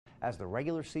as the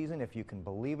regular season, if you can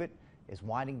believe it, is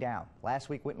winding down. Last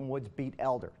week, Winton Woods beat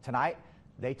Elder. Tonight,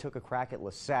 they took a crack at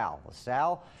LaSalle.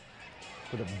 LaSalle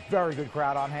with a very good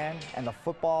crowd on hand and the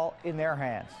football in their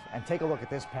hands. And take a look at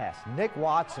this pass. Nick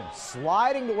Watson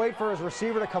sliding to wait for his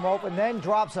receiver to come open, then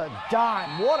drops a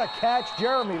dime. What a catch.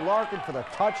 Jeremy Larkin for the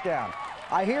touchdown.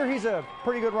 I hear he's a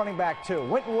pretty good running back, too.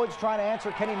 Winton Woods trying to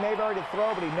answer Kenny Mayberry to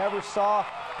throw, but he never saw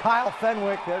Kyle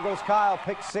Fenwick. There goes Kyle,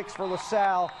 pick 6 for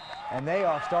LaSalle, and they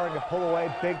are starting to pull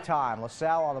away big time.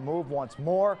 LaSalle on the move once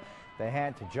more. They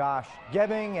hand to Josh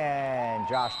Gebbing, and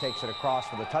Josh takes it across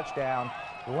for the touchdown.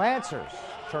 Lancers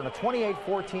turn a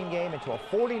 28-14 game into a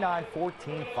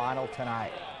 49-14 final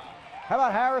tonight. How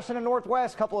about Harrison and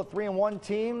Northwest? Couple of 3-1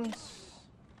 teams.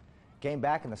 Game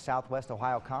back in the Southwest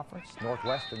Ohio Conference.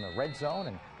 Northwest in the red zone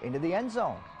and into the end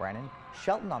zone. Brandon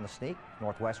Shelton on the sneak.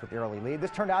 Northwest with the early lead. This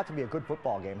turned out to be a good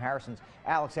football game. Harrison's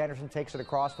Alex Anderson takes it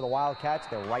across for the Wildcats.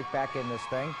 They're right back in this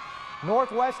thing.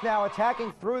 Northwest now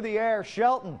attacking through the air.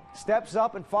 Shelton steps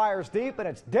up and fires deep, and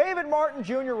it's David Martin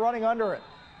Jr. running under it.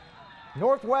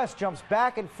 Northwest jumps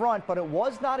back in front, but it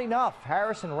was not enough.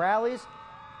 Harrison rallies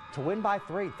to win by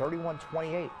 3,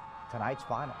 31-28, tonight's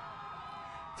final.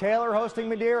 Taylor hosting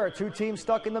Madeira, 2 teams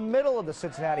stuck in the middle of the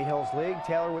Cincinnati Hills League.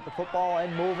 Taylor with the football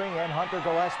and moving, and Hunter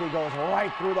Gillespie goes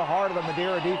right through the heart of the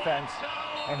Madeira defense.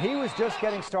 And he was just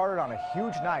getting started on a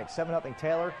huge night. 7-0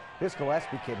 Taylor. This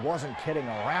Gillespie kid wasn't kidding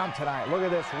around tonight. Look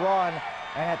at this run,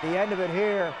 and at the end of it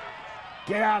here,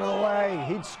 get out of the way.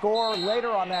 He'd score later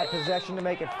on that possession to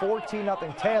make it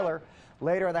 14-0 Taylor.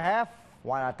 Later in the half,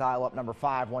 why not dial up number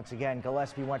 5 once again?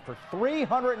 Gillespie went for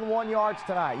 301 yards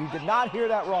tonight. You did not hear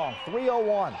that wrong.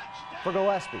 301 for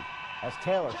Gillespie as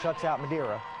Taylor shuts out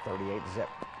Madeira 38-0.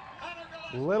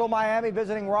 Little Miami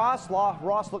visiting Ross.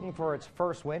 Ross looking for its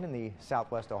first win in the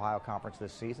Southwest Ohio Conference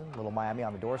this season. Little Miami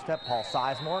on the doorstep. Paul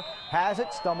Sizemore has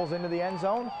it, stumbles into the end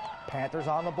zone. Panthers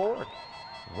on the board.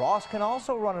 Ross can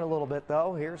also run it a little bit,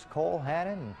 though. Here's Cole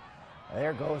Hannon.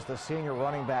 There goes the senior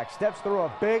running back. Steps through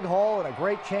a big hole and a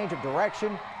great change of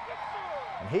direction.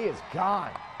 And he is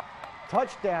gone.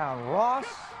 Touchdown, Ross.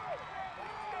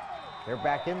 They're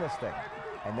back in this thing.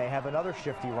 And they have another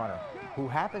shifty runner who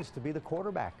happens to be the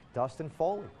quarterback, Dustin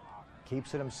Foley.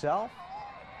 Keeps it himself.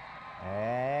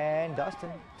 And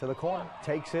Dustin to the corner.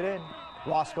 Takes it in.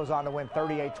 Ross goes on to win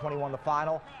 38-21 the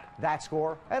final. That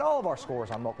score and all of our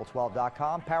scores on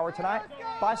Local12.com. Powered tonight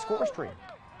by ScoreStream.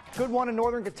 Good one in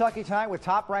Northern Kentucky tonight with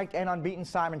top-ranked and unbeaten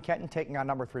Simon Kenton taking on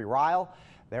number 3 Ryle.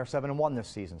 They're 7-1 this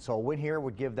season, so a win here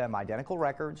would give them identical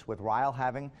records, with Ryle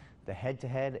having the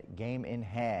head-to-head game in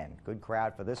hand. Good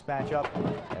crowd for this matchup,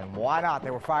 and why not?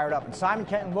 They were fired up, and Simon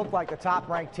Kenton looked like the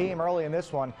top-ranked team early in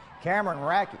this one. Cameron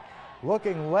Racky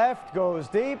looking left, goes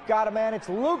deep, got a man. It's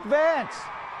Luke Vance,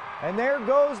 and there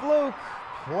goes Luke.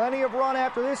 Plenty of run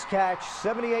after this catch,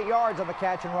 78 yards on the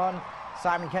catch and run.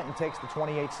 Simon Kenton takes the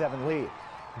 28-7 lead.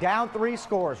 Down 3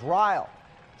 scores. Ryle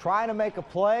trying to make a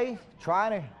play,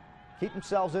 trying to keep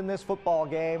themselves in this football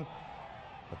game.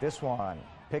 But this one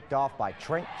picked off by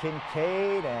Trent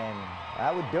Kincaid, and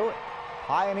that would do it.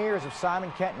 Pioneers of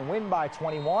Simon Kenton win by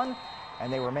 21,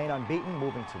 and they remain unbeaten,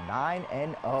 moving to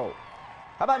 9-0. How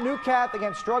about Newcath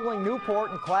against struggling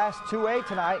Newport in Class 2A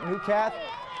tonight? Newcath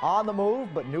on the move,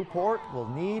 but Newport will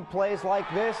need plays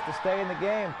like this to stay in the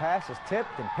game. Pass is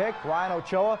tipped and picked. Ryan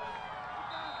Ochoa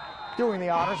doing the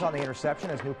honors on the interception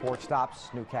as Newport stops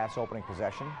Newcath's opening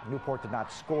possession. Newport did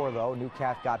not score, though.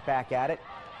 Newcath got back at it,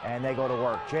 and they go to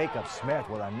work. Jacob Smith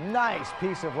with a nice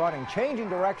piece of running, changing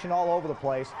direction all over the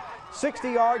place.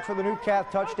 60 yards for the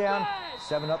Newcath touchdown.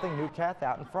 7-0 Newcath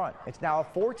out in front. It's now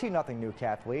a 14-0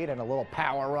 Newcath lead, and a little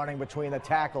power running between the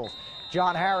tackles.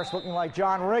 John Harris looking like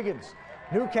John Riggins.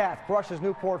 Newcath crushes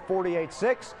Newport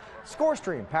 48-6.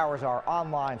 ScoreStream powers our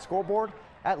online scoreboard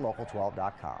at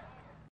Local12.com.